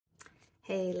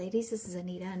Hey ladies, this is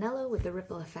Anita with the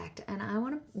Ripple Effect, and I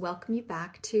want to welcome you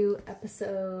back to this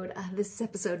is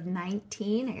episode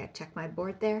 19. I gotta check my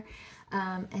board there.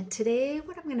 And today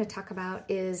what I'm going to talk about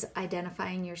is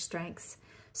identifying your strengths.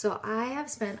 So I have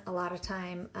spent a lot of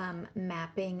time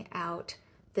mapping out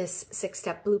this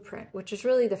 6-step blueprint, which is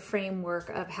really the framework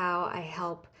of how I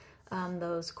help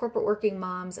those corporate working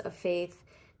moms of faith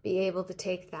be able to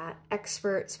take that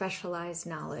expert specialized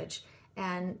knowledge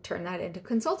and turn that into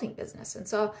consulting business. And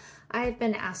so I've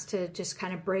been asked to just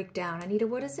kind of break down, Anita,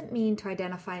 what does it mean to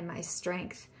identify my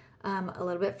strength a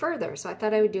little bit further? So I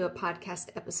thought I would do a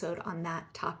podcast episode on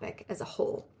that topic as a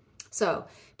whole. So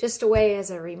just a way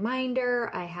as a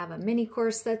reminder, I have a mini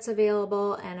course that's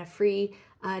available and a free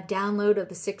download of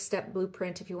the 6-step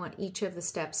blueprint if you want each of the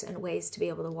steps and ways to be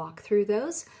able to walk through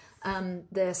those.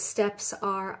 The steps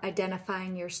are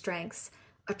identifying your strengths,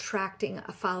 attracting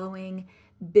a following,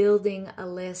 building a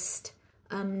list,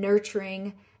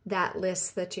 nurturing that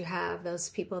list that you have, those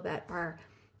people that are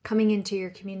coming into your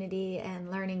community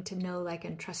and learning to know, like,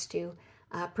 and trust you,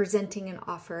 presenting an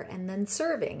offer, and then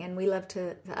serving. And we love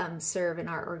to serve in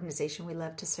our organization. We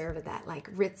love to serve at that like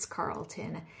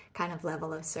Ritz-Carlton kind of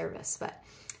level of service. But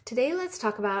today let's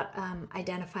talk about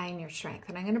identifying your strength.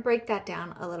 And I'm going to break that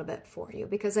down a little bit for you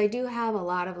because I do have a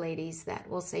lot of ladies that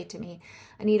will say to me,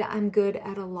 Anita, I'm good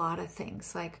at a lot of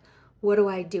things. Like, what do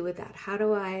I do with that? How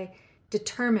do I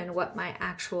determine what my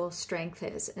actual strength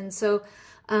is? And so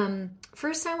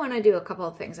first I want to do a couple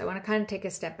of things. I want to kind of take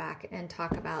a step back and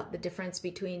talk about the difference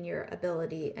between your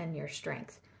ability and your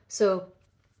strength. So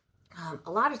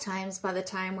a lot of times by the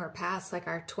time we're past like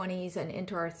our 20s and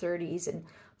into our 30s and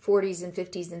 40s and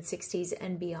 50s and 60s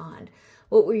and beyond,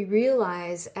 what we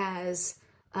realize as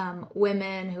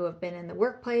women who have been in the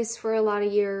workplace for a lot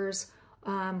of years,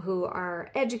 who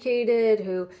are educated,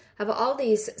 who have all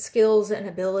these skills and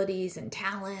abilities and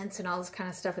talents and all this kind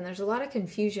of stuff. And there's a lot of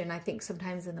confusion, I think,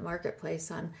 sometimes in the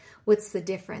marketplace on what's the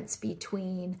difference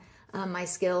between my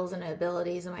skills and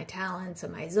abilities and my talents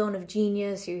and my zone of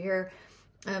genius. You hear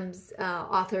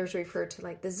authors refer to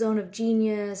like the zone of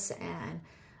genius and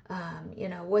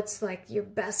what's like your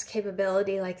best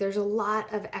capability. Like there's a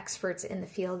lot of experts in the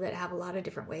field that have a lot of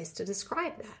different ways to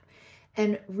describe that.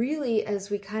 And really, as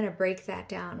we kind of break that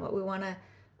down, what we want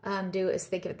to do is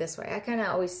think of it this way. I kind of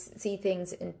always see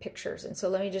things in pictures. And so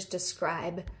let me just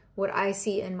describe what I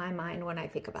see in my mind when I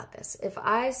think about this. If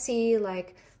I see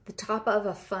like the top of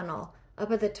a funnel,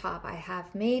 up at the top, I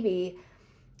have maybe,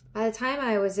 by the time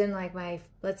I was in like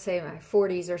let's say my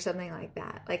 40s or something like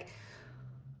that, like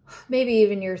maybe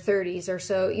even your 30s or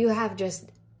so, you have just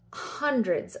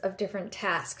hundreds of different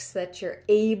tasks that you're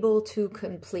able to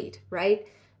complete, right?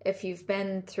 If you've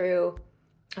been through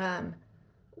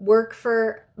work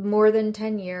for more than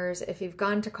 10 years, if you've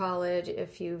gone to college,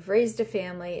 if you've raised a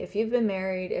family, if you've been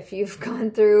married, if you've gone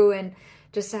through and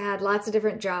just had lots of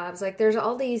different jobs, like there's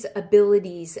all these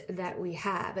abilities that we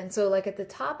have. And so like at the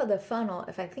top of the funnel,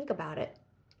 if I think about it,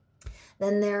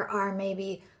 then there are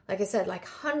maybe, like I said, like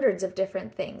hundreds of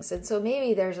different things. And so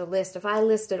maybe there's a list. If I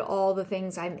listed all the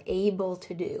things I'm able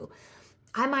to do,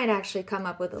 I might actually come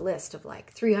up with a list of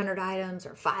like 300 items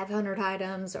or 500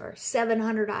 items or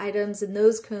 700 items. And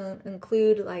those can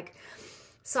include like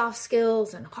soft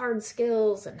skills and hard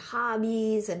skills and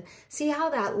hobbies, and see how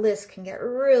that list can get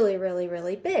really, really,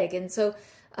 really big. And so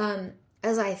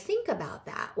as I think about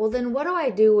that, well, then what do I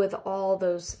do with all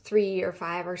those 3 or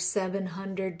 5 or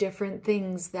 700 different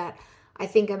things that I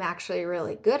think I'm actually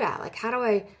really good at? Like,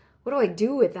 what do I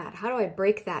do with that? How do I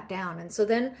break that down? And so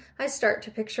then I start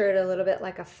to picture it a little bit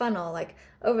like a funnel, like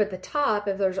over at the top,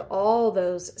 if there's all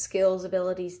those skills,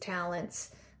 abilities,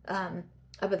 talents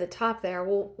up at the top there,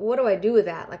 well, what do I do with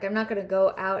that? Like, I'm not going to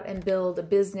go out and build a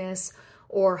business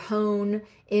or hone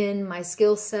in my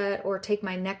skill set or take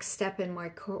my next step in my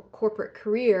corporate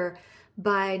career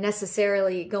by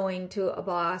necessarily going to a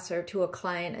boss or to a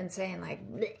client and saying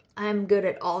like, I'm good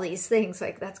at all these things.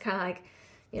 Like that's kind of like,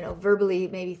 verbally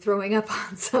maybe throwing up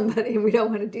on somebody, and we don't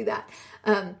want to do that.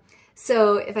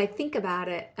 So if I think about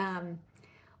it,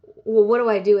 well, what do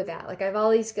I do with that? Like I have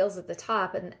all these skills at the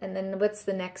top, and then what's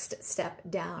the next step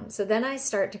down? So then I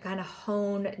start to kind of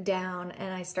hone down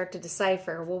and I start to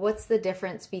decipher, well, what's the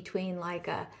difference between like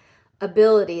a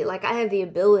ability? Like I have the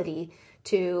ability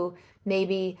to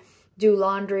maybe do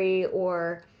laundry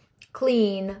or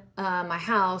clean my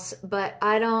house, but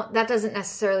that doesn't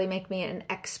necessarily make me an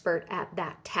expert at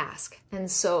that task.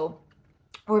 And so,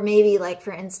 or maybe like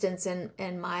for instance,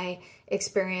 in my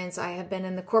experience, I have been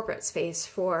in the corporate space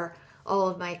for all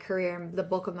of my career, the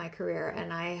bulk of my career.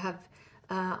 And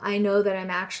I know that I'm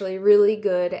actually really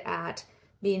good at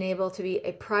being able to be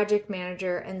a project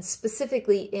manager, and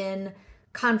specifically in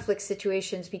conflict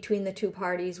situations between the two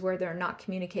parties where they're not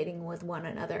communicating with one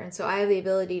another. And so I have the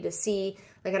ability to see,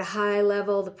 like at a high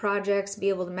level, the projects, be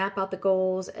able to map out the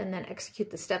goals, and then execute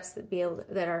the steps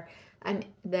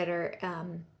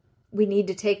we need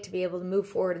to take to be able to move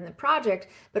forward in the project.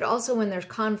 But also when there's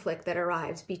conflict that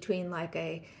arrives between like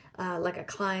a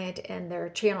client and their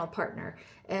channel partner,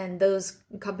 and those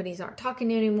companies aren't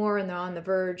talking anymore and they're on the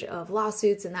verge of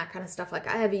lawsuits and that kind of stuff. Like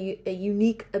I have a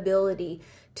unique ability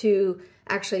to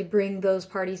actually bring those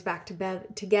parties back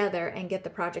together and get the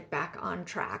project back on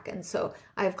track. And so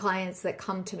I have clients that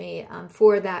come to me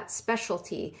for that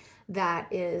specialty, that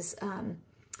is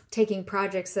taking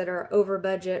projects that are over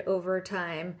budget, over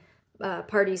time,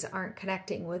 parties aren't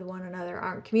connecting with one another,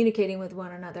 aren't communicating with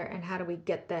one another, and how do we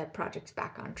get the projects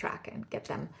back on track and get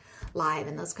them live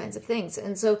and those kinds of things.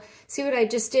 And so see what I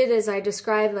just did is I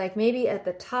described, like, maybe at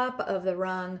the top of the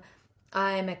rung,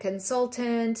 I'm a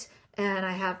consultant and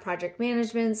I have project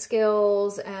management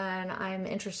skills and I'm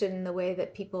interested in the way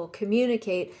that people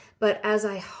communicate. But as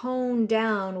I hone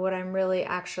down, what I'm really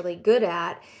actually good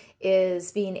at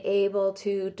is being able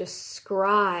to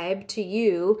describe to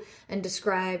you and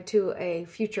describe to a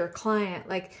future client,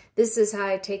 like, this is how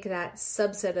I take that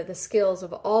subset of the skills,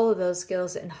 of all of those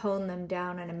skills, and hone them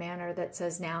down in a manner that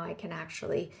says now I can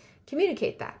actually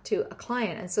communicate that to a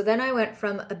client. And so then I went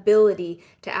from ability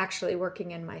to actually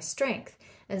working in my strength.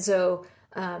 And so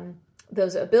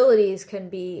those abilities can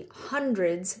be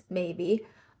hundreds maybe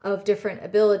of different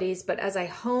abilities, but as I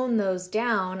hone those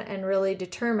down and really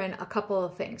determine a couple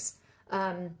of things.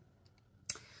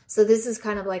 So this is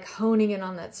kind of like honing in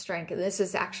on that strength. And this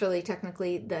is actually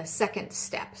technically the second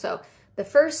step. So the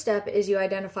first step is you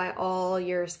identify all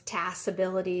your tasks,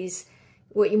 abilities,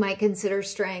 what you might consider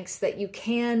strengths that you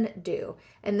can do.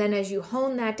 And then as you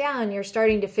hone that down, you're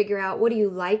starting to figure out, what do you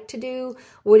like to do?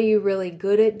 What are you really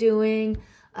good at doing?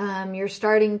 You're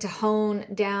starting to hone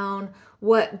down,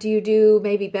 what do you do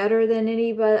maybe better than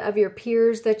any of your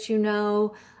peers that you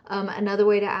know? Another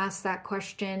way to ask that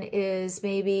question is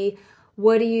maybe,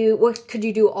 what could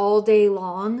you do all day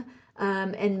long?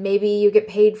 And maybe you get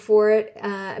paid for it.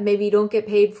 Maybe you don't get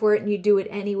paid for it and you do it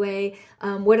anyway.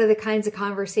 What are the kinds of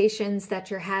conversations that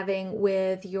you're having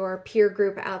with your peer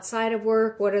group outside of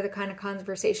work? What are the kind of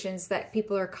conversations that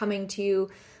people are coming to you?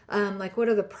 Like, what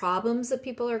are the problems that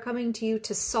people are coming to you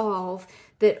to solve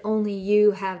that only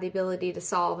you have the ability to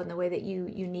solve in the way that you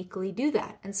uniquely do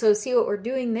that? And so see what we're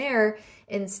doing there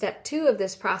in step 2 of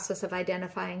this process of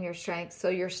identifying your strengths. So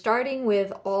you're starting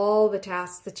with all the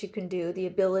tasks that you can do, the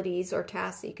abilities or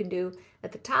tasks that you can do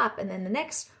at the top. And then the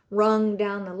next rung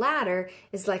down the ladder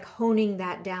is like honing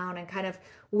that down and kind of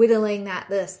whittling that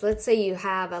list. Let's say you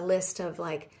have a list of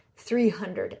like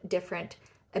 300 different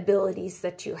abilities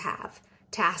that you have,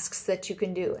 tasks that you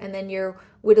can do, and then you're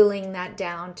whittling that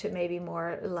down to maybe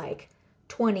more like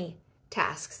 20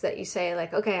 tasks that you say,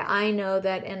 like, okay, I know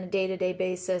that on a day-to-day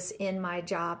basis in my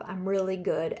job I'm really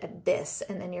good at this,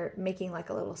 and then you're making like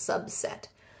a little subset.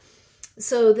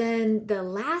 So then the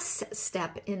last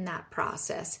step in that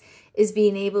process is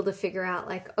being able to figure out,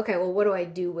 like, okay, well, what do I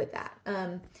do with that?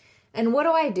 And what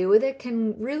do I do with it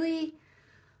can really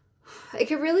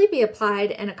be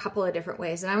applied in a couple of different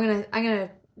ways. And I'm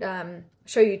gonna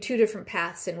show you 2 different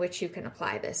paths in which you can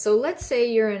apply this. So let's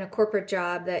say you're in a corporate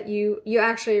job that you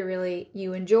actually really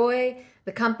enjoy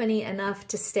the company enough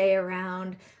to stay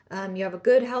around. You have a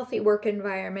good, healthy work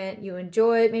environment. You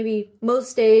enjoy, maybe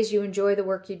most days you enjoy the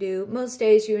work you do. Most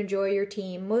days you enjoy your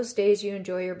team. Most days you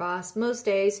enjoy your boss. Most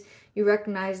days you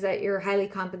recognize that you're highly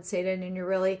compensated and you're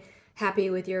really happy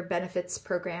with your benefits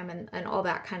program and all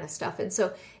that kind of stuff. And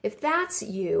so if that's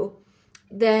you,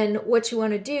 then what you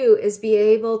want to do is be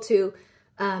able to,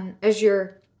 as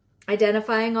you're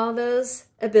identifying all those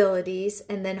abilities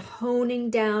and then honing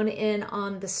down in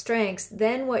on the strengths,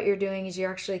 then what you're doing is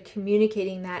you're actually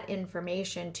communicating that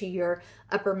information to your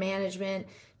upper management,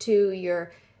 to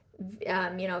your,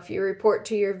 if you report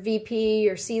to your VP,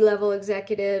 your C-level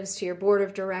executives, to your board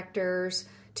of directors,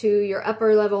 to your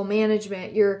upper level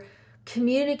management, you're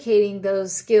communicating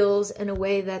those skills in a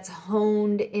way that's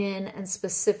honed in and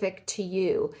specific to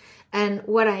you. And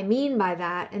what I mean by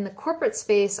that, in the corporate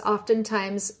space,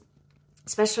 oftentimes,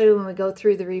 especially when we go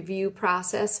through the review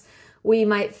process, we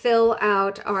might fill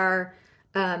out our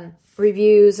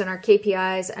reviews and our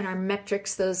KPIs and our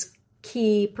metrics, those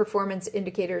key performance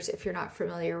indicators, if you're not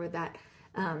familiar with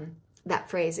that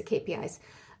phrase, the KPIs.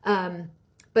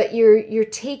 But you're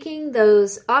taking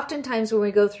those, oftentimes when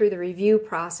we go through the review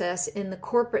process in the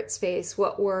corporate space,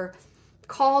 what we're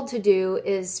called to do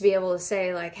is to be able to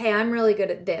say, like, hey, I'm really good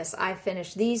at this. I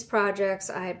finished these projects.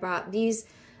 I brought these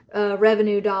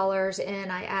revenue dollars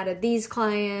and I added these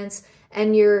clients,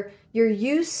 and you're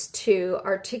used to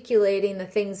articulating the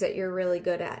things that you're really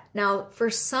good at. Now, for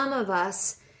some of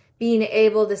us, being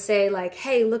able to say like,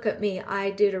 hey, look at me, I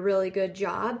did a really good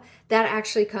job, that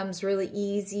actually comes really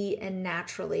easy and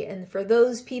naturally. And for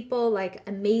those people, like,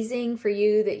 amazing for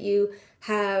you that you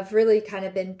have really kind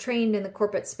of been trained in the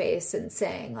corporate space and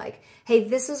saying like, hey,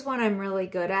 this is what I'm really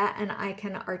good at, and I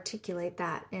can articulate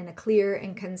that in a clear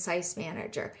and concise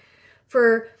manner.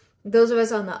 For those of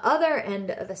us on the other end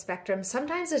of the spectrum,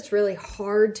 sometimes it's really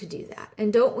hard to do that.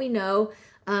 And don't we know,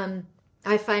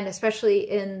 I find especially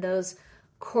in those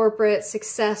corporate,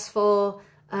 successful,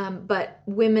 but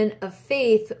women of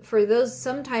faith, for those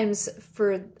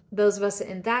of us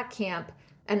in that camp,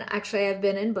 and actually I've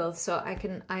been in both, so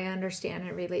I understand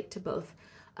and relate to both.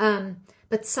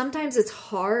 But sometimes it's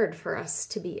hard for us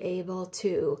to be able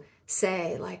to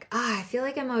say like, I feel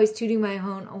like I'm always tooting my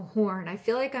own horn. I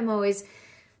feel like I'm always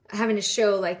having to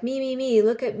show like me,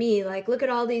 look at me, like look at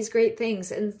all these great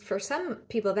things. And for some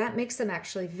people that makes them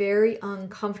actually very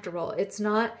uncomfortable. It's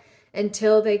not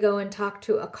until they go and talk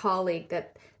to a colleague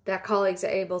that colleague's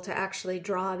able to actually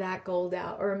draw that gold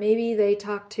out. Or maybe they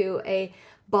talk to a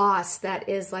boss that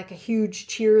is like a huge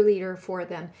cheerleader for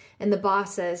them. And the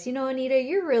boss says, Anita,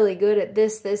 you're really good at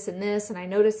this, and this. And I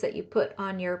noticed that you put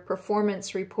on your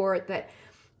performance report that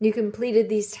you completed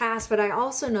these tasks, but I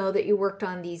also know that you worked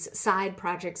on these side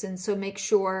projects. And so make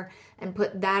sure and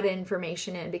put that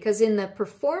information in, because in the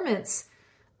performance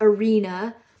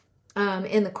arena,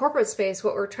 in the corporate space,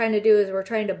 what we're trying to do is we're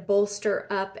trying to bolster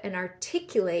up and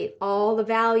articulate all the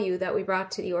value that we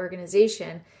brought to the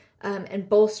organization, and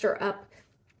bolster up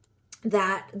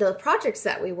the projects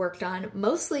that we worked on,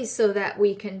 mostly so that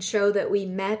we can show that we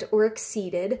met or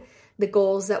exceeded the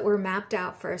goals that were mapped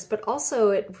out for us. But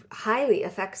also it highly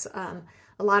affects a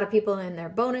lot of people in their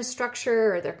bonus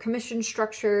structure or their commission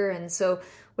structure. And so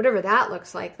whatever that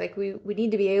looks like we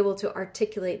need to be able to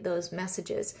articulate those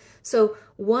messages. So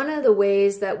one of the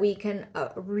ways that we can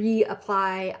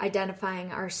reapply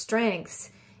identifying our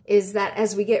strengths is that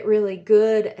as we get really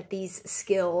good at these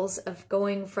skills of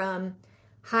going from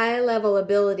high level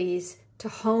abilities to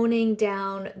honing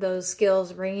down those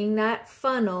skills, bringing that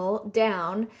funnel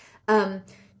down,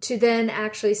 to then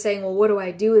actually saying, well, what do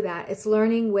I do with that? It's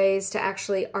learning ways to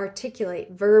actually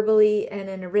articulate verbally and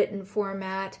in a written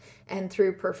format and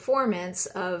through performance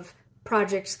of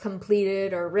projects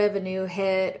completed or revenue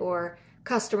hit or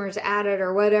customers added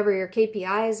or whatever your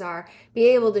KPIs are, be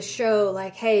able to show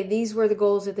like, hey, these were the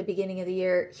goals at the beginning of the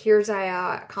year. Here's how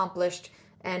I accomplished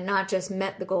and not just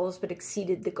met the goals, but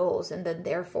exceeded the goals. And then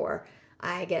therefore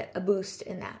I get a boost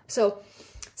in that. So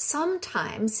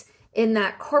sometimes in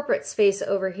that corporate space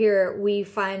over here, we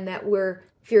find that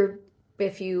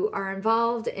if you are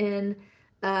involved in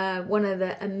one of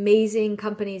the amazing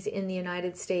companies in the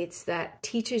United States that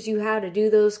teaches you how to do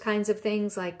those kinds of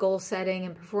things like goal setting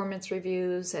and performance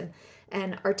reviews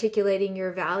and articulating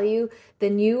your value,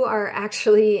 then you are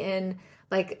actually in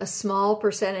like a small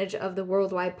percentage of the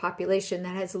worldwide population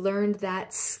that has learned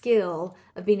that skill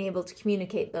of being able to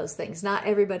communicate those things. Not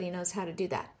everybody knows how to do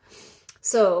that.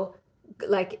 So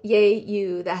like, yay,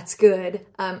 you, that's good.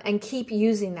 And keep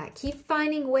using that. Keep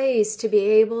finding ways to be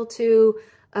able to,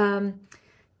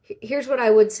 here's what I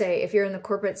would say if you're in the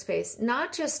corporate space,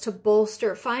 not just to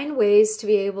bolster, find ways to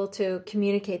be able to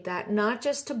communicate that, not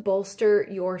just to bolster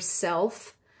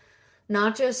yourself,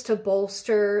 not just to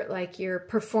bolster like your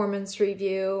performance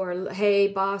review or, hey,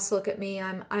 boss, look at me,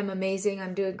 I'm amazing,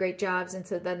 I'm doing great jobs. And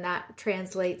so then that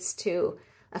translates to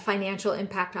a financial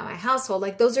impact on my household.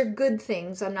 Like those are good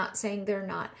things. I'm not saying they're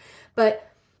not,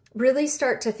 but really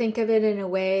start to think of it in a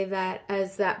way that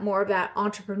as that more of that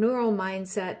entrepreneurial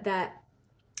mindset that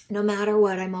no matter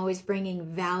what, I'm always bringing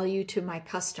value to my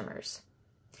customers.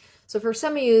 So for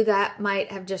some of you that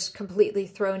might have just completely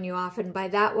thrown you off. And by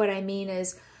that, what I mean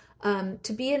is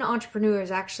to be an entrepreneur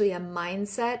is actually a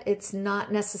mindset. It's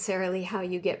not necessarily how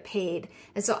you get paid.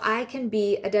 And so I can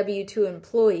be a W-2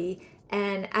 employee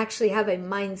and actually have a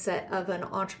mindset of an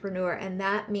entrepreneur. And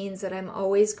that means that I'm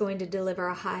always going to deliver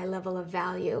a high level of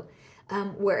value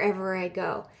wherever I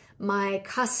go. My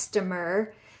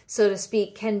customer, so to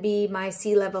speak, can be my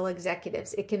C-level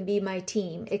executives. It can be my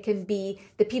team. It can be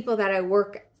the people that I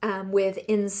work with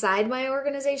inside my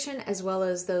organization, as well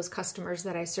as those customers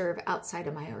that I serve outside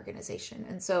of my organization.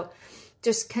 And so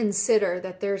just consider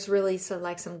that there's really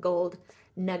some gold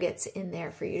nuggets in there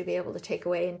for you to be able to take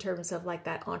away in terms of like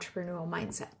that entrepreneurial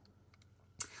mindset.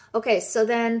 Okay, so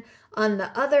then on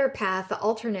the other path, the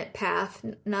alternate path,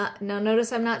 now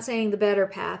notice I'm not saying the better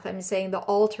path, I'm saying the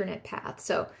alternate path.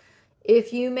 So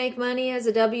If you make money as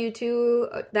a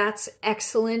W-2, that's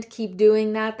excellent. Keep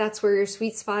doing that. That's where your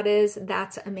sweet spot is.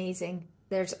 That's amazing.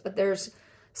 There's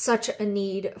such a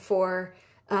need for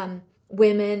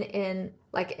women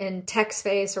in tech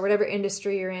space or whatever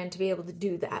industry you're in to be able to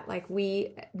do that. Like,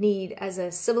 we need, as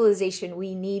a civilization,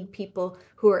 we need people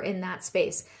who are in that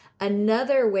space.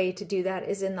 Another way to do that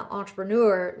is in the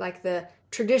entrepreneur, like the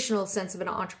traditional sense of an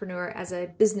entrepreneur as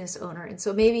a business owner. And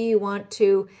so maybe you want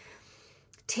to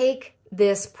take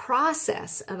this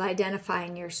process of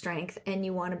identifying your strength and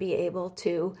you want to be able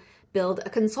to build a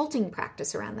consulting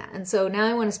practice around that. And so now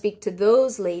I want to speak to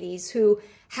those ladies who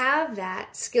have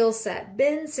that skill set,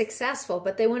 been successful,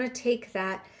 but they want to take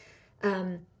that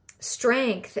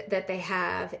strength that they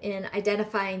have in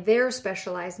identifying their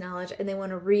specialized knowledge and they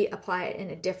want to reapply it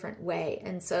in a different way.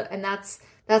 And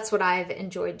that's what I've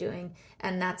enjoyed doing,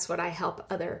 and that's what I help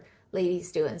other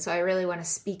ladies do. And so I really want to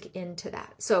speak into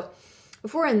that. So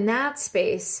if we're in that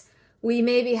space, we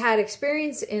maybe had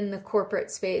experience in the corporate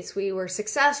space, we were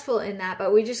successful in that,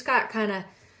 but we just got kind of,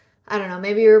 I don't know,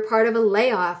 maybe you were part of a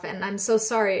layoff, and I'm so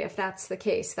sorry if that's the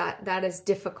case. That is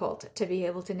difficult to be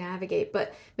able to navigate.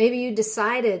 But maybe you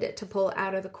decided to pull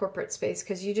out of the corporate space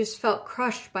because you just felt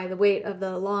crushed by the weight of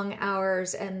the long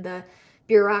hours and the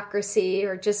bureaucracy,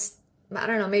 or just, I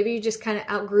don't know, maybe you just kind of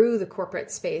outgrew the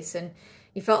corporate space and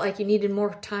you felt like you needed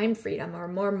more time freedom or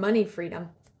more money freedom.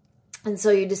 And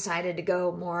so you decided to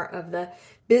go more of the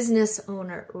business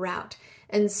owner route.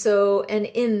 And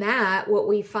in that, what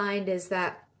we find is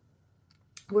that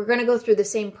we're going to go through the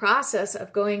same process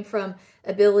of going from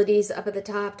abilities up at the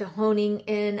top to honing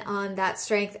in on that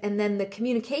strength. And then the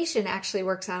communication actually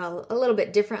works out a little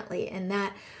bit differently in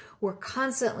that we're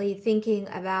constantly thinking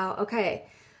about, okay,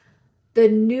 the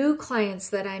new clients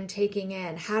that I'm taking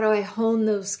in, how do I hone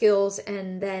those skills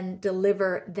and then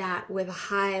deliver that with a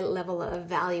high level of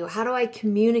value? How do I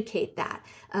communicate that?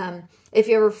 If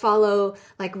you ever follow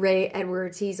like Ray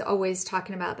Edwards, he's always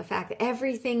talking about the fact that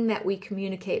everything that we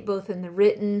communicate, both in the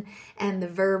written and the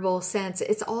verbal sense,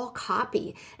 it's all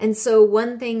copy. And so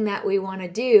one thing that we want to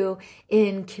do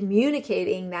in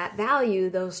communicating that value,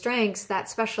 those strengths, that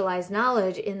specialized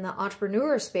knowledge in the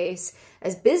entrepreneur space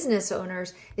as business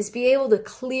owners, is be able to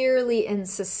clearly and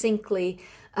succinctly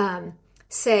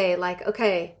say, like,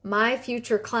 okay, my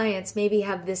future clients maybe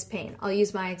have this pain. I'll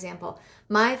use my example.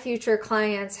 My future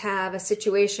clients have a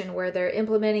situation where they're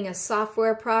implementing a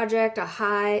software project, a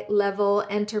high level,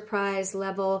 enterprise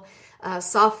level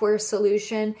software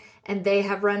solution, and they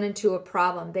have run into a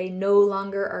problem. They no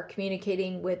longer are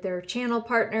communicating with their channel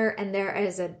partner, and there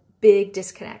is a big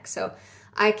disconnect. So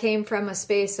I came from a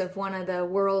space of one of the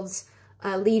world's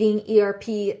leading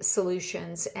ERP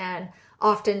solutions, and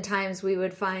oftentimes we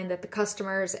would find that the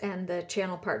customers and the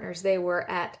channel partners, they were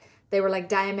like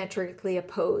diametrically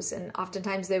opposed, and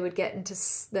oftentimes they would get into,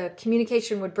 the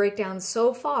communication would break down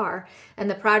so far and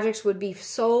the projects would be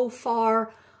so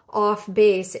far off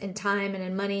base in time and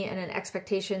in money and in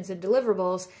expectations and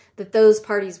deliverables that those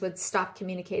parties would stop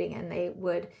communicating and they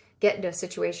would get into a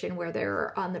situation where they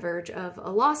were on the verge of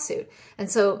a lawsuit. And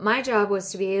so my job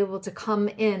was to be able to come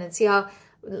in and see how,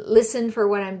 listen for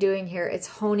what I'm doing here. It's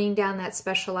honing down that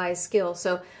specialized skill.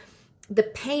 So the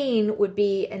pain would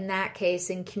be, in that case,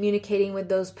 in communicating with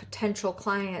those potential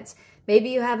clients. Maybe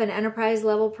you have an enterprise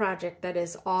level project that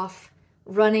is off,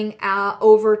 running out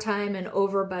over time and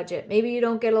over budget. Maybe you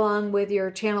don't get along with your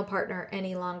channel partner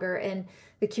any longer, and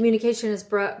the communication is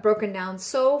broken down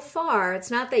so far.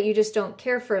 It's not that you just don't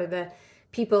care for the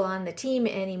people on the team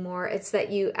anymore. It's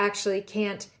that you actually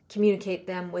can't communicate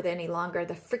them with any longer.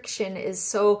 The friction is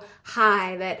so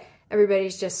high that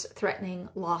everybody's just threatening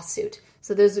lawsuit.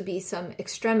 So those would be some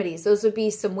extremities. Those would be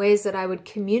some ways that I would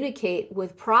communicate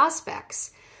with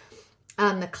prospects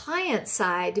on the client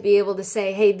side to be able to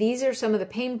say, hey, these are some of the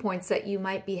pain points that you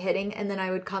might be hitting. And then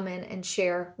I would come in and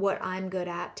share what I'm good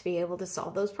at to be able to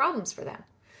solve those problems for them.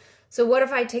 So what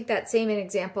if I take that same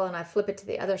example and I flip it to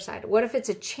the other side? What if it's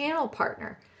a channel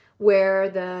partner where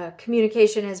the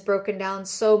communication has broken down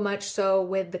so much so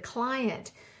with the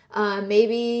client?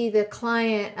 Maybe the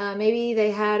client, maybe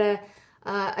they had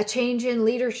a change in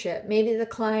leadership. Maybe the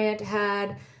client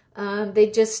had, they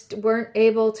just weren't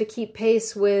able to keep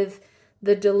pace with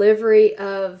the delivery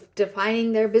of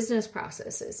defining their business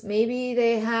processes. Maybe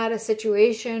they had a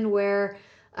situation where,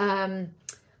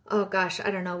 oh gosh, I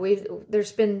don't know.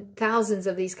 There's been thousands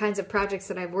of these kinds of projects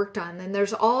that I've worked on, and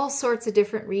there's all sorts of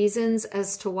different reasons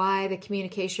as to why the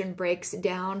communication breaks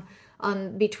down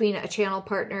between a channel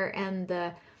partner and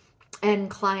the end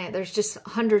client. There's just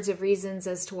hundreds of reasons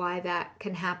as to why that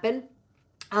can happen.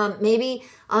 Maybe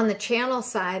on the channel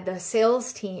side, the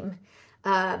sales team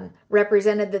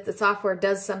represented that the software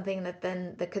does something that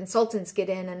then the consultants get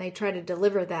in and they try to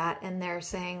deliver that, and they're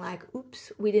saying like,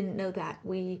 oops, we didn't know that.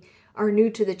 We are new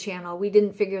to the channel. We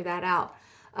didn't figure that out.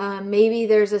 Maybe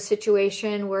there's a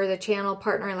situation where the channel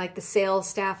partner, like the sales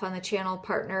staff on the channel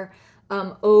partner,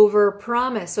 over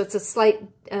promise. So it's a slight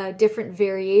different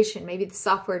variation. Maybe the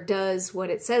software does what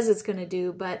it says it's going to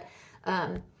do, but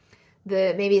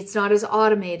maybe it's not as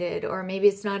automated, or maybe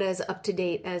it's not as up to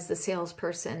date as the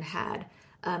salesperson had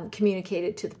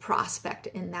communicated to the prospect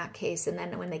in that case. And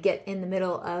then when they get in the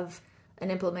middle of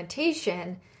an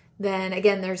implementation, then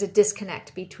again, there's a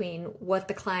disconnect between what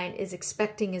the client is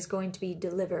expecting is going to be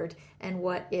delivered and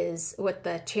what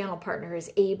the channel partner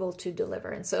is able to deliver.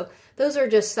 And so those are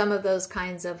just some of those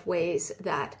kinds of ways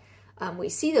that we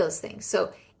see those things.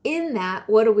 So in that,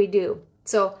 what do?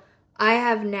 So I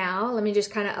have now, let me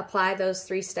just kind of apply those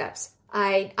 3 steps.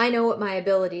 I know what my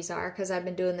abilities are because I've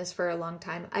been doing this for a long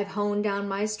time. I've honed down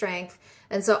my strength.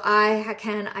 And so I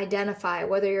can identify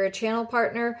whether you're a channel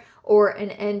partner or an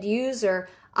end user.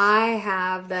 I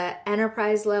have the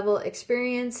enterprise level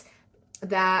experience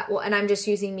that, well, and I'm just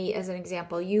using me as an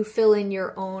example. You fill in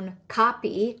your own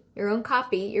copy, your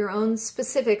own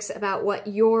specifics about what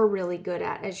you're really good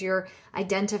at as you're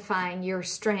identifying your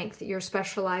strength, your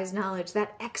specialized knowledge,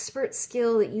 that expert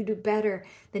skill that you do better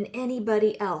than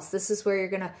anybody else. This is where you're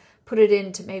going to put it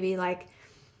into maybe like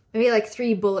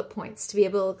 3 bullet points to be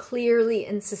able to clearly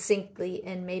and succinctly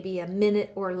in maybe a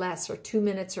minute or less or 2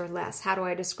 minutes or less. How do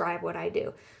I describe what I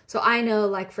do? So I know,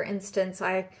 like, for instance,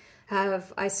 I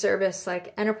service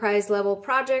like enterprise level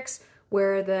projects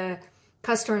where the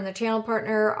customer and the channel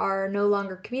partner are no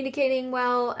longer communicating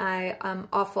well. I am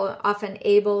often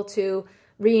able to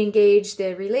re-engage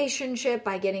the relationship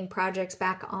by getting projects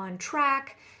back on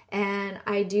track. And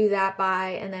I do that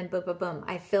and then boom, boom, boom.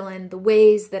 I fill in the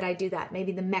ways that I do that,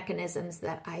 maybe the mechanisms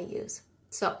that I use.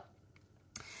 So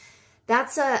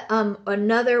that's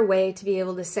another way to be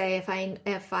able to say if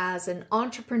as an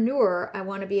entrepreneur, I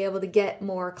want to be able to get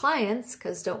more clients,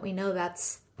 because don't we know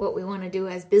that's what we want to do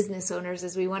as business owners,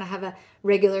 is we want to have a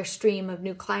regular stream of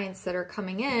new clients that are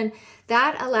coming in.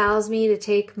 That allows me to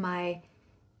take my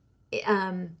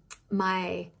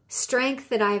strength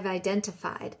that I've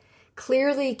identified,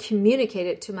 clearly communicate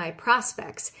it to my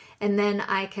prospects, and then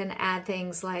I can add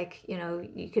things like,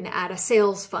 you can add a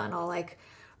sales funnel. Like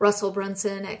Russell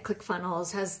Brunson at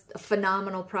ClickFunnels has a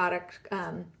phenomenal product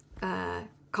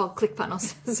called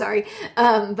ClickFunnels. Sorry.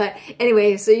 But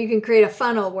anyway, so you can create a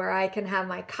funnel where I can have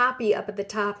my copy up at the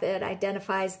top that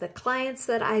identifies the clients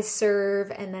that I serve,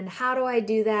 and then how do I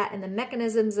do that, and the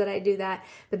mechanisms that I do that,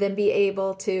 but then be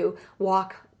able to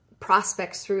walk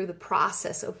prospects through the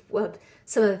process of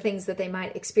some of the things that they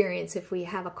might experience if we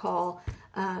have a call,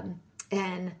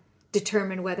 and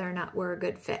determine whether or not we're a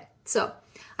good fit. So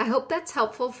I hope that's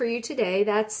helpful for you today.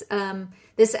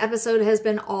 This episode has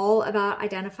been all about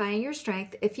identifying your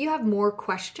strength. If you have more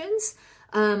questions,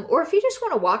 or if you just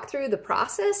want to walk through the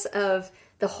process of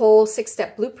the whole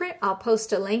 6-step blueprint, I'll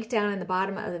post a link down in the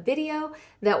bottom of the video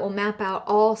that will map out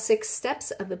all 6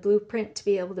 steps of the blueprint to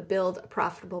be able to build a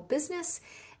profitable business.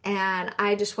 And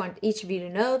I just want each of you to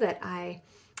know that I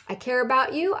care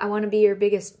about you. I want to be your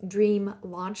biggest dream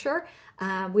launcher.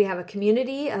 We have a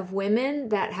community of women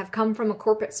that have come from a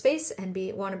corporate space and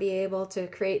want to be able to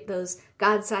create those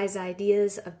God-sized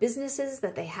ideas of businesses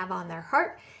that they have on their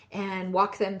heart and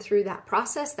walk them through that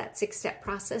process, that 6-step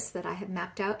process that I have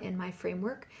mapped out in my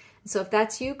framework. So if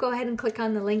that's you, go ahead and click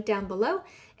on the link down below,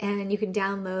 and you can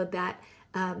download that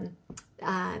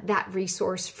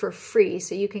resource for free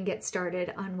so you can get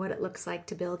started on what it looks like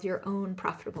to build your own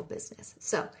profitable business.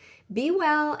 So be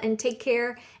well and take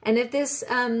care. And if this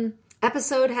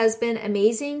episode has been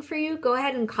amazing for you, go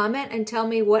ahead and comment and tell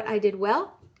me what I did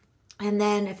well. And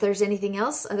then if there's anything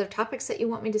else, other topics that you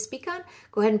want me to speak on,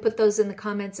 go ahead and put those in the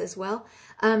comments as well.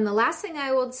 The last thing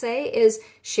I will say is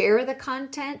share the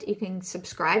content. You can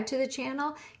subscribe to the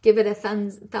channel, give it a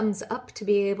thumbs up to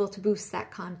be able to boost that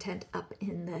content up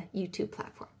in the YouTube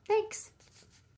platform. Thanks.